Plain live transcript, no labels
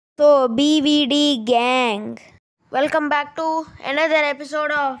So, BVD gang, welcome back to another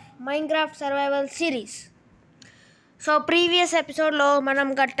episode of Minecraft survival series. So, previous episode lo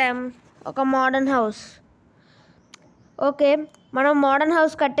manam kattam oka modern house. Okay, మనం modern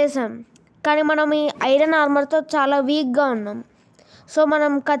house కట్టేసాం, కానీ మనం ఈ iron ఆర్మర్తో చాలా వీక్గా ఉన్నాం. So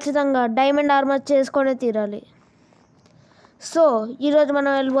మనం ఖచ్చితంగా డైమండ్ ఆర్మర్ చేసుకొనే తీరాలి. సో ఈరోజు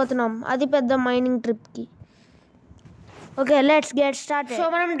మనం వెళ్ళిపోతున్నాం అది పెద్ద మైనింగ్ ట్రిప్కి. Okay, let's get start. So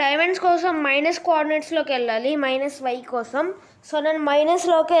మనం డైమండ్స్ కోసం మైనస్ కోఆర్డినేట్స్లోకి వెళ్ళాలి, -y కోసం. సో నేను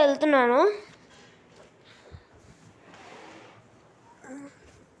మైనస్లోకి వెళ్తున్నాను.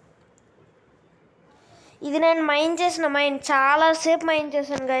 ఇది నేను మైన్ చేసిన మైన్, చాలాసేపు మైన్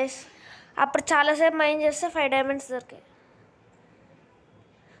చేశాను గైస్. అప్పుడు చాలాసేపు మైన్ చేస్తే 5 డైమండ్స్ దొరికాయి.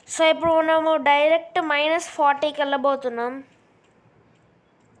 సో ఇప్పుడు మనము డైరెక్ట్ -40కి వెళ్ళబోతున్నాం.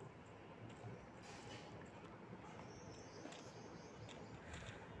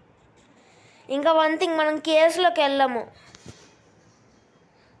 ఇంకా వన్ థింగ్, మనం కేవ్స్లోకి వెళ్ళాము.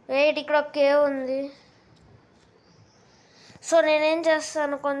 వెయిట్, ఇక్కడ ఒక కేవ్ ఉంది. సో నేనేం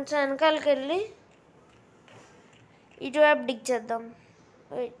చేస్తాను, కొంచెం వెనకాలకి వెళ్ళి ఇటువైపు డిగ్ చేద్దాం.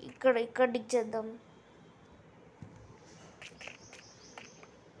 ఇక్కడ డిగ్ చేద్దాం.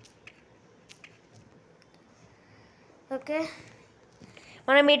 ఓకే,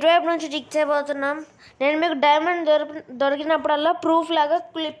 మనం ఇటువైపు నుంచి డిగ్ చేయబోతున్నాం. నేను మీకు డైమండ్ దొరికినప్పుడల్లా ప్రూఫ్ లాగా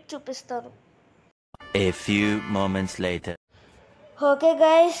క్లిప్ చూపిస్తాను. A few moments later. Okay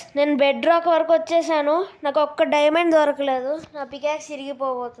guys, నేను బెడ్ రాక్ వరకు వచ్చేసాను. నాకు ఒక్క డైమండ్ దొరకలేదు, నా పికాక్స్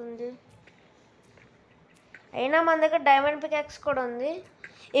ఇరిగిపోబోతుంది. అయినా మన దగ్గర డైమండ్ పికాక్స్ కూడా ఉంది.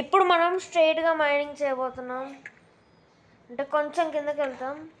 ఇప్పుడు మనం స్ట్రైట్గా మైనింగ్ చేయబోతున్నాం. అంటే కొంచెం కిందకి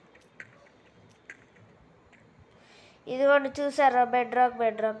వెళ్తాం. ఇదిగోండి, చూసారా, బెడ్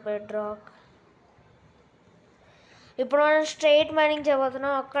రాక్. ఇప్పుడు మనం స్ట్రైట్ మైనింగ్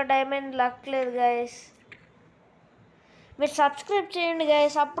చేయబోతున్నాం. ఒక్క డైమండ్ లక్ లేదు గైస్. మీరు సబ్స్క్రైబ్ చేయండి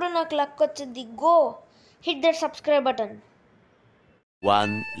గైస్, అప్పుడు నాకు లక్ వచ్చింది. Go hit that subscribe button.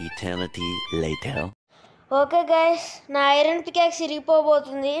 One eternity later. Okay guys, నా ఐరన్ పికాక్స్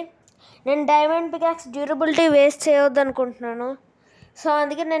ఇరిగిపోబోతుంది. నేను డైమండ్ పికాక్స్ డ్యూరబిలిటీ వేస్ట్ చేయవద్దు అనుకుంటున్నాను. సో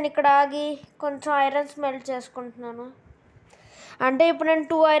అందుకే నేను ఇక్కడ ఆగి కొంచెం ఐరన్ స్మెల్ట్ చేసుకుంటున్నాను. అంటే ఇప్పుడు నేను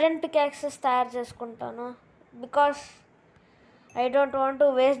 2 ఐరన్ పికాక్సెస్ తయారు చేసుకుంటాను. Because I don't want to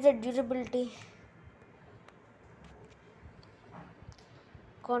waste the durability.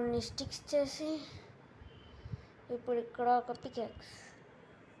 కొన్ని స్టిక్స్ చేసి ఇప్పుడు ఇక్కడ ఒక పికాక్స్.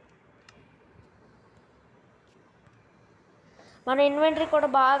 మన ఇన్వెంటరీ కూడా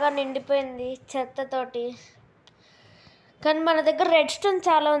బాగా నిండిపోయింది చెత్తతోటి, కానీ మన దగ్గర రెడ్ స్టోన్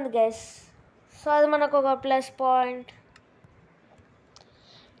చాలా ఉంది గైస్. సో అది మనకు ఒక ప్లస్ పాయింట్.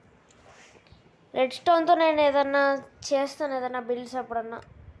 రెడ్ స్టోన్తో నేను ఏదన్నా చేస్తాను, ఏదన్నా బిల్డ్స్ ఎప్పుడన్నా.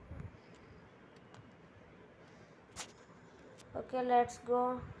 Okay, let's go.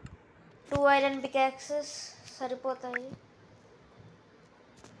 2 ఐరన్ పికాక్సెస్ సరిపోతాయి.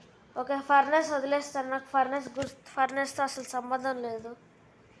 ఓకే, ఫర్నెస్ వదిలేస్తాను. నాకు ఫర్నెస్తో అసలు సంబంధం లేదు.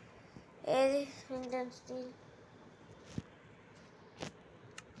 ఏది ఇండియన్ స్టీల్,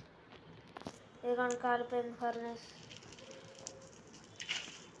 ఇది కానీ కాలిపోయింది ఫర్నెస్.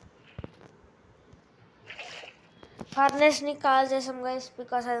 ఫర్నెస్ని కాల్ చేసాం గైస్,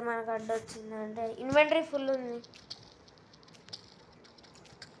 బికాస్ అది మనకు అడ్డొచ్చింది. అంటే ఇన్వెంటరీ ఫుల్ ఉంది.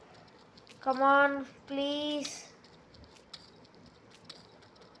 Come on please.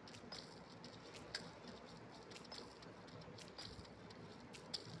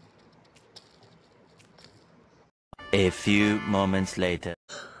 A few moments later.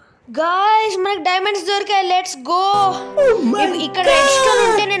 Guys, మనకు డైమండ్స్ దొరికాయి. Let's go. ఇక్కడ రెడ్ స్టోన్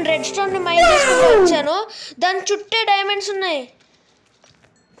ఉంటే నేను రెడ్ స్టోన్ ని మైన్ చేసుకుంటూ వచ్చాను. దాని చుట్టే డైమండ్స్ ఉన్నాయి.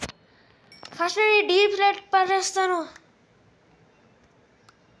 ఫస్ట్ నేను డీప్ లైట్ పడేస్తాను.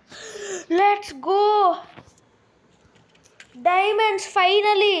 Let's go. Diamonds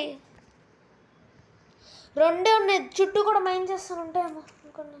finally. 2 ఉన్నాయి, చుట్టూ కూడా మైన్ చేస్తాను. ఉంటాయేమో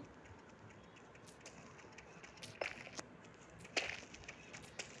అనుకున్నా.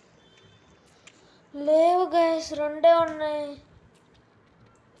 లేవు గైస్, 2 ఉన్నాయి.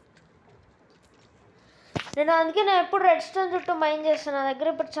 నేను ఎప్పుడు రెడ్ స్టోన్ చుట్టూ మైన్ చేస్తాను. నా దగ్గర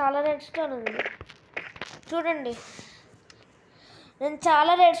ఇప్పుడు చాలా రెడ్ స్టోన్ ఉంది. చూడండి, నేను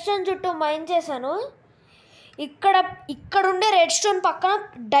చాలా రెడ్ స్టోన్ చుట్టూ మైన్ చేశాను. ఇక్కడ ఉండే రెడ్ స్టోన్ పక్కన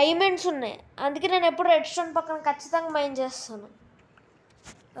డైమండ్స్ ఉన్నాయి. అందుకే నేను ఎప్పుడు రెడ్ స్టోన్ పక్కన ఖచ్చితంగా మైన్ చేస్తాను.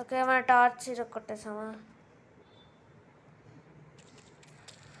 ఓకే, మన torch కొట్టేసామా?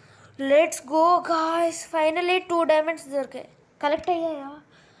 Let's go guys, finally 2 diamonds దొరికాయి. కలెక్ట్ అయ్యాయా?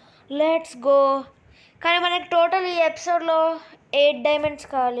 Let's go. కానీ మనకి టోటల్ ఈ ఎపిసోడ్లో 8 డైమండ్స్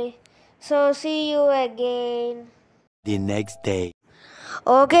కావాలి. So see you again. The next day.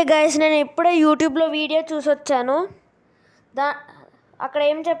 Okay guys, నేను ఇప్పుడే యూట్యూబ్లో వీడియో చూసి వచ్చాను. అక్కడ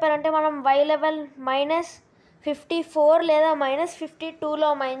ఏం చెప్పారంటే మనం వై లెవెల్ -54 లేదా -52లో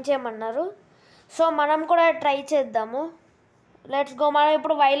మైన్ చేయమన్నారు. సో మనం కూడా ట్రై చేద్దాము. Let's go. మనం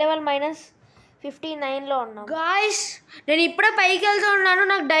ఇప్పుడు వై లెవెల్ -59లో ఉన్నాం. గాయ్స్, నేను ఇప్పుడే పైకి వెళ్తూ ఉన్నాను,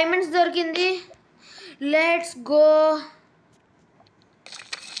 నాకు డైమండ్స్ దొరికింది. Let's go.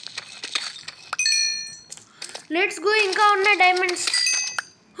 ఇంకా ఉన్నాయి డైమండ్స్.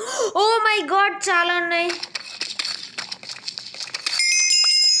 ఓ మై గాడ్, చాలా ఉన్నాయి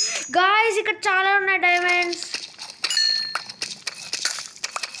గాయ్స్, ఇక్కడ చాలా ఉన్నాయి డైమండ్స్.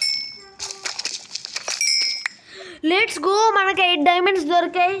 Let's go. మనకి 8 డైమండ్స్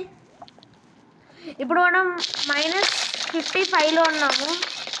దొరికాయి. ఇప్పుడు మనం -55లో ఉన్నాము.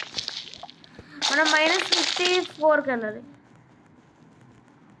 మనం -54కి వెళ్ళాలి.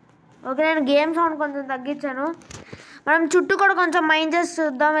 ఓకే, నేను గేమ్ సౌండ్ కొంచెం తగ్గించాను. మనం చుట్టూ కూడా కొంచెం మైండ్ చేసి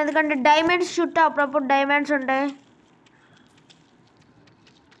చూద్దాం, ఎందుకంటే డైమండ్స్ చుట్టూ అప్పుడప్పుడు డైమండ్స్ ఉంటాయి.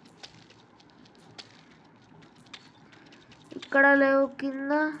 ఇక్కడ లేవు,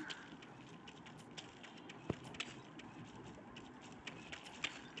 కింద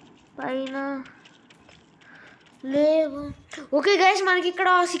పైన లేవు. ఓకే గైస్, మనకి ఇక్కడ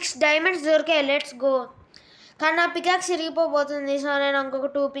 6 డైమండ్స్ దొరికాయి. Let's go. కానీ నా పికాక్స్ ఇరిగిపోతుంది. సో నేను ఇంకొక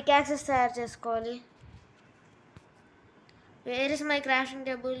 2 పికాక్సెస్ తయారు చేసుకోవాలి. Where is my crafting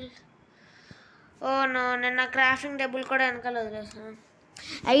table? Oh no, నేను నా క్రాఫ్టింగ్ టేబుల్ కూడా వెనకాల వదిలేసాను.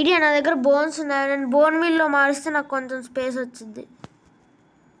 ఐడియా, నా దగ్గర బోన్స్ ఉన్నాయి. నేను బోన్ మిల్లో మారిస్తే నాకు కొంచెం స్పేస్ వచ్చింది.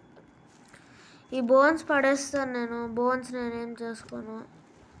 ఈ బోన్స్ పడేస్తాను నేను. బోన్స్ నేనేం చేసుకోను.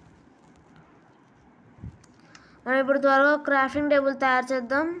 మనం ఇప్పుడు త్వరగా క్రాఫ్టింగ్ టేబుల్ తయారు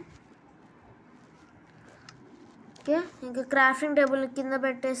చేద్దాం. ఓకే, ఇంకా క్రాఫ్టింగ్ టేబుల్ కింద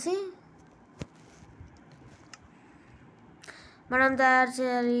పెట్టేసి మనం తయారు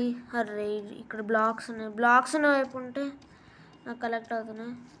చేయాలి. అరే, ఇక్కడ బ్లాక్స్ ఉన్నాయి. బ్లాక్స్ ఉన్న వైపు ఉంటే నాకు కలెక్ట్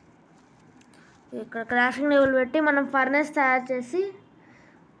అవుతున్నాయి. ఇక్కడ క్రాఫ్టింగ్ టేబుల్ పెట్టి మనం ఫర్నెస్ తయారు చేసి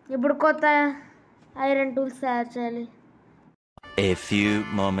ఇప్పుడు కొత్త ఐరన్ టూల్స్ తయారు చేయాలి. A few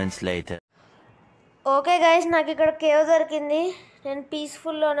moments later. Okay guys, నాకు ఇక్కడ కేవ్ దొరికింది. నేను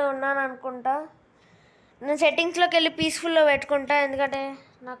పీస్ఫుల్లోనే ఉన్నాను అనుకుంటా. నేను సెట్టింగ్స్లోకి వెళ్ళి పీస్ఫుల్లో పెట్టుకుంటా, ఎందుకంటే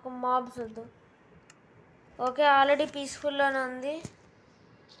నాకు మాబ్స్ వద్దు. ఓకే, ఆల్రెడీ పీస్ఫుల్లోనే ఉంది.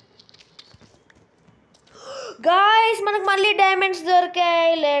 గాయ్స్, మనకు మళ్ళీ డైమండ్స్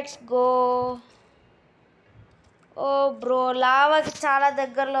దొరికాయి. Let's go. ఓ బ్రో, లావాకి చాలా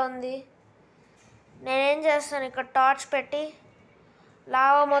దగ్గరలో ఉంది. నేనేం చేస్తాను, ఇక్కడ టార్చ్ పెట్టి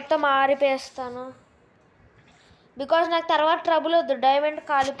లావా మొత్తం ఆరిపేస్తాను. బికాజ్ నాకు తర్వాత ట్రబుల్ వద్దు డైమండ్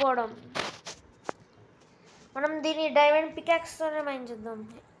కాలిపోవడం. మనం దీన్ని డైమండ్ పికాక్స్తోనే మైన్ చేద్దాం.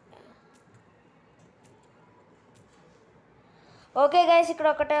 ఓకే గైస్, ఇక్కడ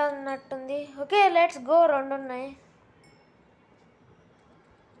ఒకటే ఉన్నట్టుంది. Okay, let's go. 2 ఉన్నాయి.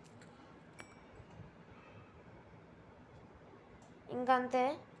 ఇంకంతే.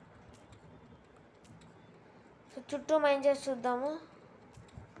 చుట్టూ మైన్ చేసి చూద్దాము.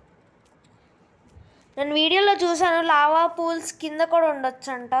 నేను వీడియోలో చూసాను లావా పూల్స్ కింద కూడా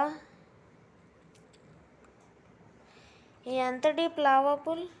ఉండొచ్చంట. ఎంత డీప్ లావా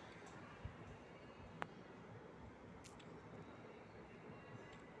పూల్?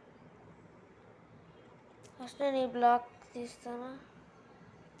 ఫస్ట్ నేను ఈ బ్లాక్ తీస్తాను.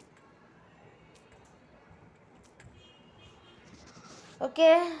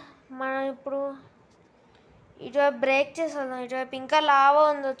 ఓకే, మనం ఇప్పుడు ఇటువైపు బ్రేక్ చేసేద్దాం. ఇటువైపు ఇంకా లావా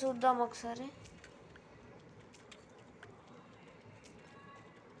ఉందో చూద్దాం ఒకసారి.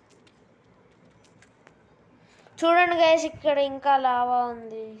 చూడండి గైస్, ఇక్కడ ఇంకా లావా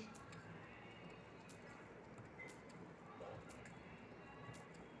ఉంది.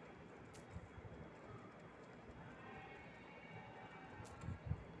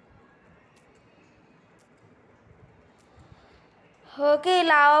 ఓకే, ఈ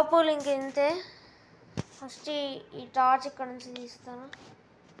లావా పూల్ ఇంకెంతే. ఫస్ట్ ఈ టార్చ్ ఇక్కడ నుంచి తీస్తాను.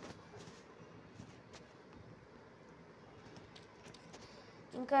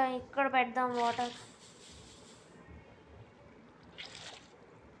 ఇంకా ఇక్కడ పెడదాం వాటర్.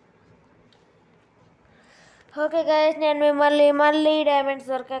 ఓకే గైస్, నేను మిమ్మల్ని మళ్ళీ డైమండ్స్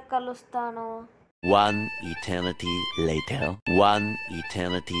దొరికాక కలుస్తాను. One eternity later. One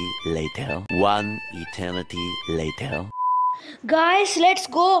eternity later. One eternity later. Guys, let's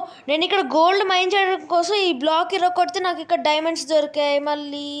go. నేను ఇక్కడ గోల్డ్ మైన్ చేయడం కోసం ఈ బ్లాక్ ఇరగొడితే నాకు ఇక్కడ డైమండ్స్ దొరికాయి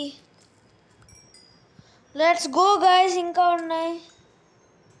మళ్ళీ. లెట్స్ గో గాయస్, ఇంకా ఉన్నాయి.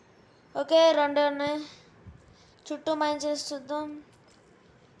 ఓకే, 2 ఉన్నాయి. చుట్టూ మైండ్ చేసి చూద్దాం.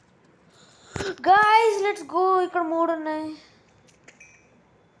 Guys let's go. ఇక్కడ 3 ఉన్నాయి.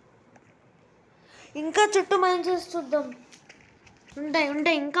 ఇంకా చుట్టూ మైండ్ చేసి చూద్దాం.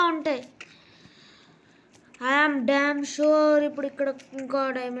 ఉంటాయి ఇంకా ఉంటాయి. ఐఎమ్ డామ్ షూర్ ఇప్పుడు ఇక్కడ ఇంకా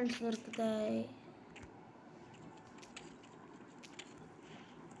డైమండ్స్ దొరుకుతాయి.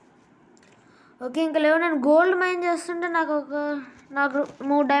 ఓకే ఇంకా లేవు. నేను గోల్డ్ మైన్ చేస్తుంటే నాకు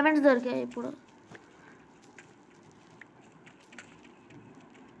 3 డైమండ్స్ దొరికాయి. ఇప్పుడు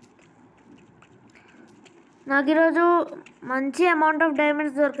నాకు ఈరోజు మంచి అమౌంట్ ఆఫ్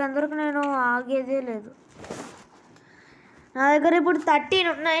డైమండ్స్ దొరికేంతవరకు నేను ఆగేదే లేదు. నా దగ్గర ఇప్పుడు 13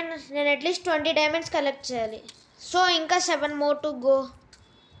 ఉన్నాయి. నేను అట్లీస్ట్ 20 డైమండ్స్ కలెక్ట్ చేయాలి. సో ఇంకా 7 more to go.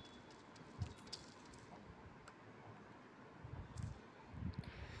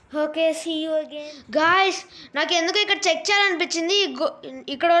 Okay see you again. Guys నాకు ఎందుకు ఇక్కడ చెక్ చేయాలనిపించింది.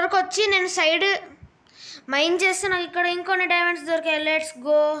 ఇక్కడ వరకు వచ్చి నేను సైడ్ మైన్ చేస్తే నాకు ఇక్కడ ఇంకొన్ని డైమండ్స్ దొరికాయి. Let's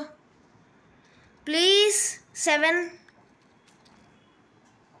go please. 7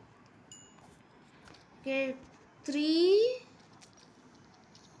 okay 3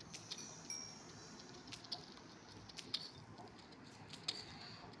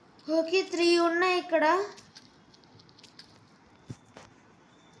 okay 3 ఉన్నాయి ఇక్కడ.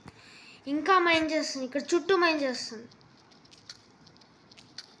 ఇంకా మైన్ చేస్తాను. ఇక్కడ చుట్టూ మైన్ చేస్తాను.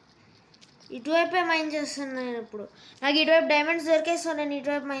 ఇటువైపే మైన్ చేస్తాను నేను. ఇప్పుడు నాకు ఇటువైపు డైమండ్స్ దొరికాయి. సో నేను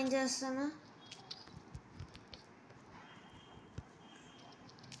ఇటువైపు మైన్ చేస్తాను.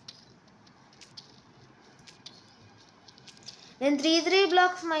 నేను 3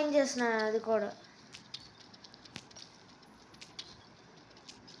 బ్లాక్స్ మైన్ చేస్తున్నాను. అది కూడా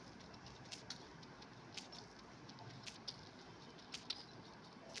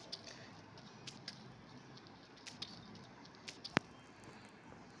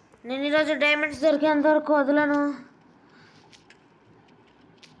నేను ఈరోజు డైమండ్స్ దొరికేంత వరకు వదలను.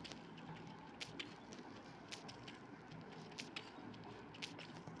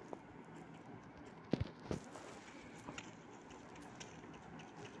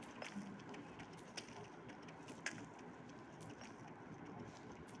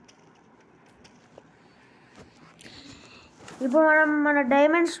 ఇప్పుడు మనం మన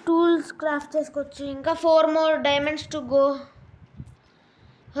డైమండ్స్ టూల్స్ క్రాఫ్ట్ చేసుకోవచ్చు. ఇంకా 4 more diamonds to go.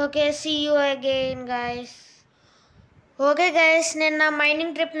 Okay see you again guys. Okay guys నేను నా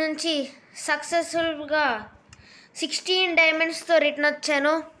మైనింగ్ ట్రిప్ నుంచి సక్సెస్ఫుల్గా 16 డైమండ్స్తో రిటర్న్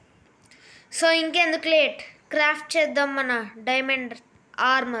వచ్చాను. సో ఇంకెందుకు లేట్, క్రాఫ్ట్ చేద్దాం మన diamond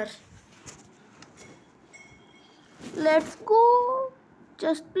armour. Let's go.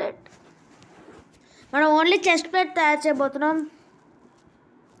 Chest plate. మనం ఓన్లీ చెస్ట్ ప్లేట్ తయారు చేయబోతున్నాం.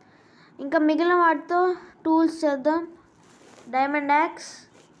 ఇంకా మిగిలిన వాటితో టూల్స్ చేద్దాం. డైమండ్ యాక్స్,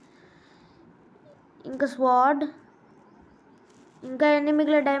 ఇంకా స్వాడ్, ఇంకా ఎన్ని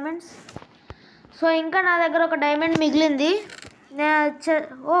మిగిలిన డైమండ్స్. సో ఇంకా నా దగ్గర ఒక డైమండ్ మిగిలింది. నేను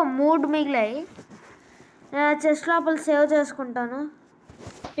 3 మిగిలాయి. నేను చెస్ట్ లోపల సేవ్ చేసుకుంటాను.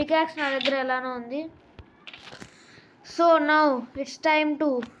 పికాక్స్ నా దగ్గర ఎలానో ఉంది. So now it's time to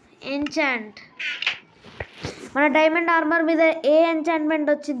enchant. మన డైమండ్ ఆర్మర్ మీద ఏ ఎంచాంట్మెంట్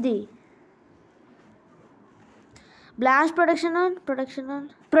వచ్చింది? Blast protection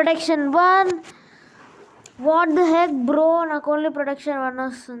 1. What the heck bro, నాకు ఓన్లీ ప్రొటెక్షన్ 1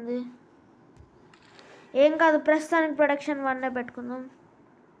 వస్తుంది. ఏం కాదు, ప్రస్తుతానికి ప్రొటెక్షన్ 1 పెట్టుకుందాం.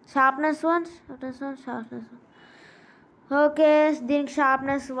 షార్ప్నెస్ 1. ఓకే దీనికి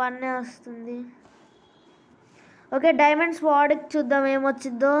షార్ప్నెస్ 1 వస్తుంది. ఓకే డైమండ్ స్వాడ్కి చూద్దాం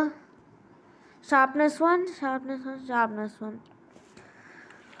ఏమొచ్చిద్దో. Sharpness 1.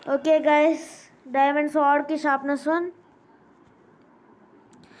 Okay guys diamond స్వాడ్కి sharpness 1.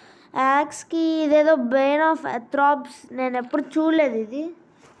 యాక్స్కి ఇదేదో బెయిన్ ఆఫ్ ఎథ్రాబ్స్, నేను ఎప్పుడు చూడలేదు ఇది.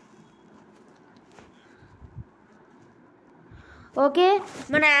 ఓకే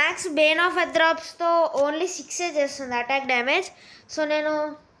మన యాక్స్ బెయిన్ ఆఫ్ ఎథ్రాబ్స్తో ఓన్లీ 6 చేస్తుంది అటాక్ డ్యామేజ్. సో నేను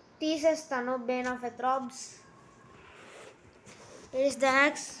తీసేస్తాను Bain of ఎథ్రాబ్స్. Is the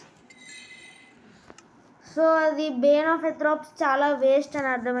axe. So అది బెయిన్ ఆఫ్ ఎథ్రాబ్స్ చాలా వేస్ట్ అని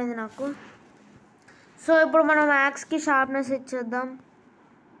అర్థమైంది నాకు. సో ఇప్పుడు మనం యాక్స్కి షార్ప్నెస్ ఇచ్చేద్దాం.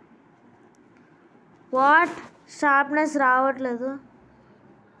 వాట్, షార్ప్నెస్ రావట్లేదు.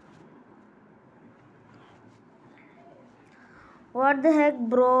 What the heck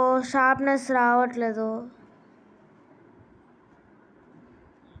bro, sharpness రావట్లేదు.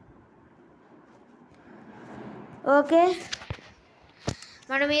 ఓకే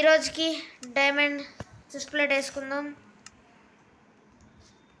మనం ఈరోజుకి డైమండ్ చెస్ట్ ప్లేట్ వేసుకుందాం.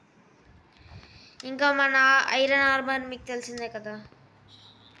 ఇంకా మన ఐరన్ ఆర్మర్ మీకు తెలిసిందే కదా.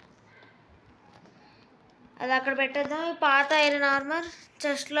 అది అక్కడ పెట్టేద్దాం. ఈ పాత ఐరన్ ఆర్మర్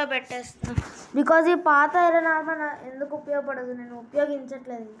చెస్ట్లో పెట్టేస్తాం. బికాజ్ ఈ పాత ఐరన్ ఆర్మర్ ఎందుకు ఉపయోగపడదు, నేను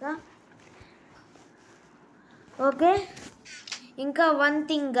ఉపయోగించట్లేదు ఇంకా. ఓకే, ఇంకా వన్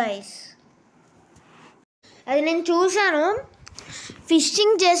థింగ్ గైస్, అది నేను చూశాను,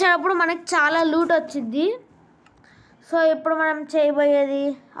 ఫిషింగ్ చేసేటప్పుడు మనకి చాలా లూట్ వచ్చింది. సో ఇప్పుడు మనం చేయబోయేది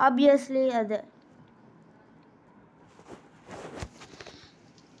ఆబ్వియస్లీ అదే.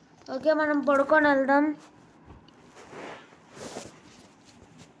 ఓకే, మనం పడుకొని వెళ్దాం.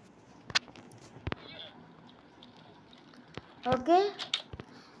 ఓకే,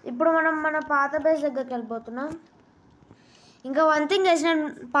 ఇప్పుడు మనం మన పాత బేస్ దగ్గరికి వెళ్ళిపోతున్నాం. ఇంకా వన్ థింగ్ గైస్, నేను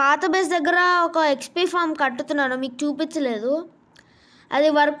పాత బేస్ దగ్గర ఒక ఎక్స్పీ ఫామ్ కట్టుతున్నాను, మీకు చూపించలేదు. అది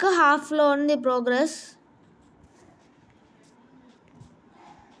వర్క్ హాఫ్లో ఉంది, ప్రోగ్రెస్.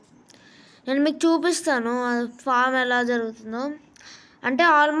 నేను మీకు చూపిస్తాను ఫామ్ ఎలా జరుగుతుందో. అంటే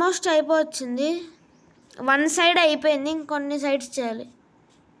ఆల్మోస్ట్ అయిపోవచ్చింది, వన్ సైడ్ అయిపోయింది, ఇంకొన్ని సైడ్స్ చేయాలి.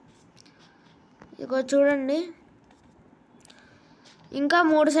 ఇగో చూడండి, ఇంకా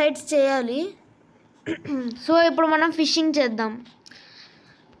 3 సైడ్స్ చేయాలి. సో ఇప్పుడు మనం ఫిషింగ్ చేద్దాం.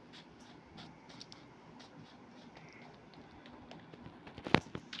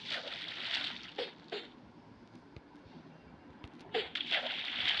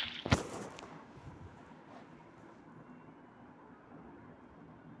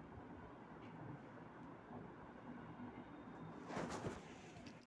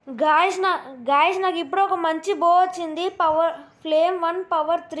 గాయస్ నాకు ఇప్పుడు ఒక మంచి బో వచ్చింది, power flame 1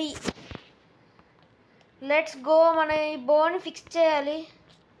 power 3. Let's go. మన ఈ బోని ఫిక్స్ చేయాలి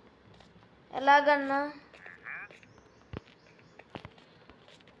ఎలాగన్నా.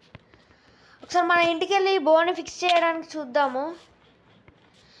 ఒకసారి మన ఇంటికి వెళ్ళి ఈ బోని ఫిక్స్ చేయడానికి చూద్దాము.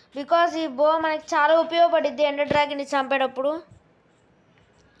 బికాజ్ ఈ బో మనకి చాలా ఉపయోగపడుద్ది ఎండర్ డ్రాగన్ని చంపేటప్పుడు.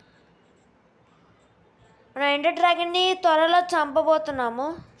 మన ఎండర్ డ్రాగన్ని త్వరలో చంపబోతున్నాము.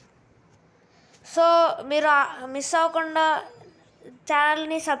 సో మీరు మిస్ అవ్వకుండా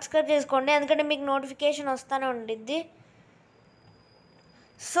ఛానల్ని సబ్స్క్రైబ్ చేసుకోండి, ఎందుకంటే మీకు నోటిఫికేషన్ వస్తూనే ఉండిద్ది.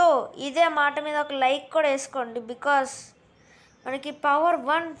 సో ఇదే మాట మీద ఒక లైక్ కూడా వేసుకోండి, బికాస్ మనకి పవర్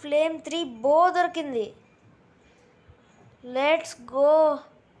 1 ఫ్లేమ్ 3 బో దొరికింది. Let's go.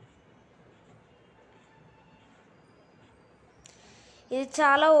 ఇది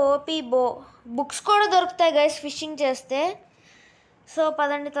చాలా ఓపీ బో. బుక్స్ కూడా దొరుకుతాయి గైస్ ఫిషింగ్ చేస్తే. సో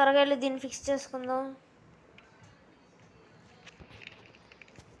పదండి త్వరగా వెళ్ళి దీన్ని ఫిక్స్ చేసుకుందాం.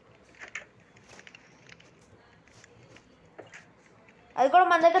 అది కూడా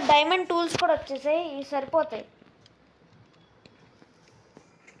మన దగ్గర డైమండ్ టూల్స్ కూడా వచ్చేసాయి, ఇవి సరిపోతాయి.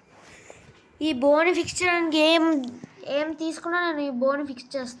 ఈ బోని ఫిక్స్ చేయడానికి ఏం తీసుకున్నా నేను ఈ బోని ఫిక్స్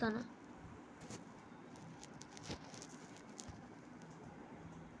చేస్తాను.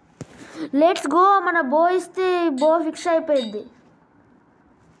 Let's go. మన బో ఇస్తే బో ఫిక్స్ అయిపోయింది.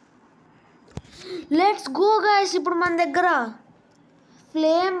 Let's go guys. ఇప్పుడు మన దగ్గర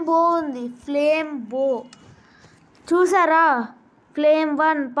ఫ్లేమ్ బో ఉంది, ఫ్లేమ్ బో చూసారా, flame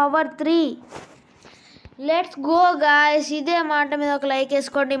 1 power 3. Let's go guys. ఇదే మాట మీద ఒక లైక్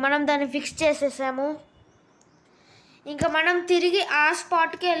వేసుకోండి. మనం దాన్ని ఫిక్స్ చేసేసాము. ఇంకా మనం తిరిగి ఆ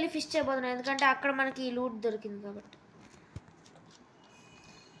స్పాట్కి వెళ్ళి ఫిష్ చేయబోతున్నాం, ఎందుకంటే అక్కడ మనకి లూట్ దొరికింది కాబట్టి.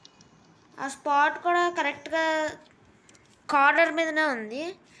 ఆ స్పాట్ కూడా కరెక్ట్గా కార్నర్ మీదనే ఉంది,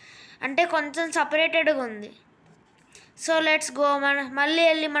 అంటే కొంచెం సపరేటెడ్గా ఉంది. So let's go. మళ్ళీ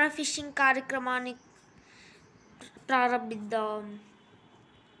వెళ్ళి మన ఫిషింగ్ కార్యక్రమాన్ని ప్రారంభిద్దాం.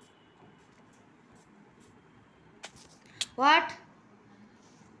 వాట్,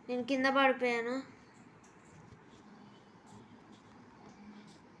 నేను కింద పడిపోయాను.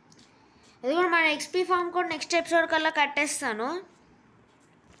 అది కూడా మన ఎక్స్పీ ఫామ్ కూడా నెక్స్ట్ ఎపిసోడ్ కల్లా కట్టేస్తాను.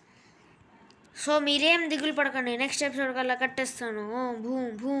 సో మీరేం దిగులు పడకండి, నెక్స్ట్ ఎపిసోడ్ కల్లా కట్టేస్తాను. Boom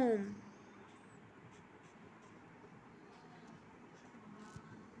boom.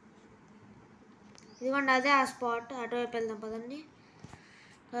 ఇదిగోండి అదే ఆ స్పాట్, అటువైపు వెళ్దాం పదండి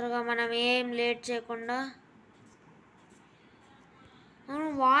త్వరగా, మనం ఏం లేట్ చేయకుండా.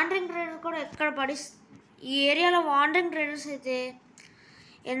 వాండరింగ్ ట్రేడర్ కూడా ఎక్కడ ఈ ఏరియాలో వాండరింగ్ ట్రేడర్స్ అయితే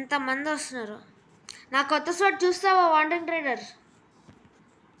ఎంతమంది వస్తున్నారు. నా కొత్త స్పాట్ చూస్తావా వాండరింగ్ ట్రేడర్?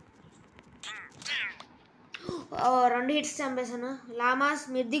 2 హిట్స్ చంపేశాను. లామాస్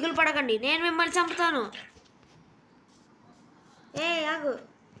మీరు దిగులు పడకండి, నేను మిమ్మల్ని చంపుతాను. ఆగు.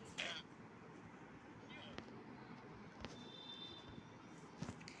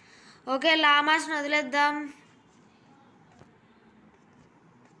 ఓకే, లామాస్ని వదిలేద్దాం.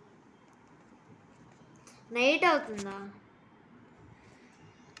 నైట్ అవుతుందా?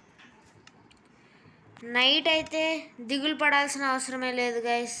 నైట్ అయితే దిగులు పడాల్సిన అవసరమే లేదు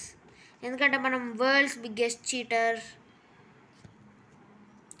గైస్, ఎందుకంటే మనం వరల్డ్స్ బిగ్గెస్ట్ చీటర్.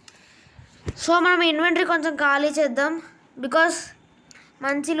 సో మనం ఇన్వెంటరీ కొంచెం ఖాళీ చేద్దాం, బికాస్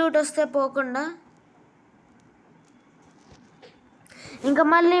మంచి లూట్ వస్తే పోకుండా. ఇంకా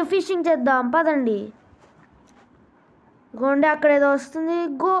మళ్ళీ ఫిషింగ్ చేద్దాం పదండి. గోండి అక్కడ ఏదో వస్తుంది.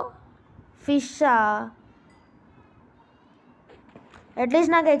 గో ఫిషా,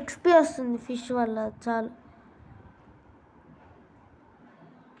 అట్లీస్ట్ నాకు ఎక్స్పీ వస్తుంది ఫిష్ వల్ల, చాలు.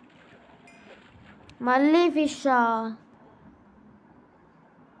 మళ్ళీ ఫిషా,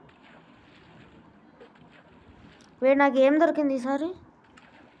 వేడి నాకు ఏం దొరికింది ఈసారి?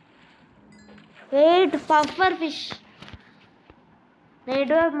 8 పఫర్ ఫిష్.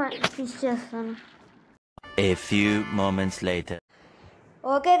 నేను ఫిష్ చేస్తాను. A few moments later.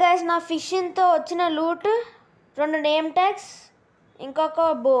 Okay guys, నా ఫిషింగ్తో వచ్చిన లూట్ 2 నేమ్ ట్యాగ్స్, ఇంకొక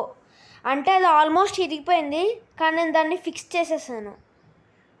బో. అంటే అది ఆల్మోస్ట్ ఇరిగిపోయింది, కానీ నేను దాన్ని ఫిక్స్ చేసేసాను.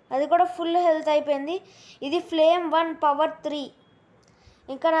 అది కూడా ఫుల్ హెల్త్ అయిపోయింది. ఇది ఫ్లేమ్ 1 పవర్ 3.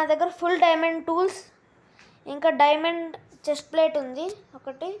 ఇంకా నా దగ్గర ఫుల్ డైమండ్ టూల్స్, ఇంకా డైమండ్ చెస్ట్ ప్లేట్ ఉంది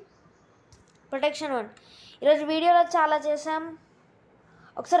ఒకటి, ప్రొటెక్షన్ 1. ఈరోజు వీడియోలో చాలా చేసాం.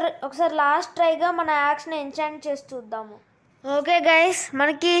 ఒకసారి లాస్ట్ ట్రైగా మన యాక్స్ని ఎంచాంట్ చేసి చూద్దాము. ఓకే గైస్,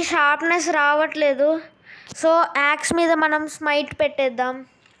 మనకి షార్ప్నెస్ రావట్లేదు, సో యాక్స్ మీద మనం స్మైట్ పెట్టేద్దాం.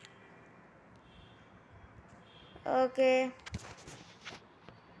 ఓకే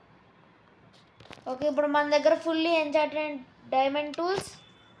ఇప్పుడు మన దగ్గర ఫుల్లీ ఎంచాంటెడ్ డైమండ్ టూల్స్,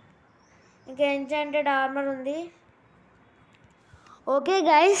 ఇంకా ఎంచాంటెడ్ ఆర్మర్ ఉంది. ఓకే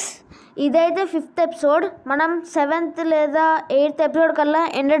గైస్, ఇదైతే 5th ఎపిసోడ్. మనం 7th లేదా 8th ఎపిసోడ్ కల్లా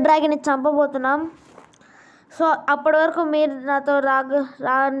ఎండర్ డ్రాగన్ని చంపబోతున్నాం. సో అప్పటి వరకు మీరు నాతో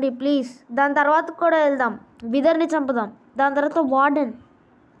రాండి ప్లీజ్. దాని తర్వాత కూడా వెళ్దాం, విదర్ని చంపుదాం, దాని తర్వాత వార్డెన్.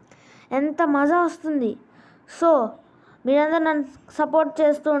 ఎంత మజా వస్తుంది. సో మీరందరూ నన్ను సపోర్ట్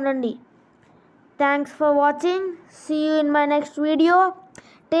చేస్తూ ఉండండి. Thanks for watching. See you in my next video.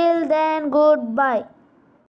 Till then, good bye.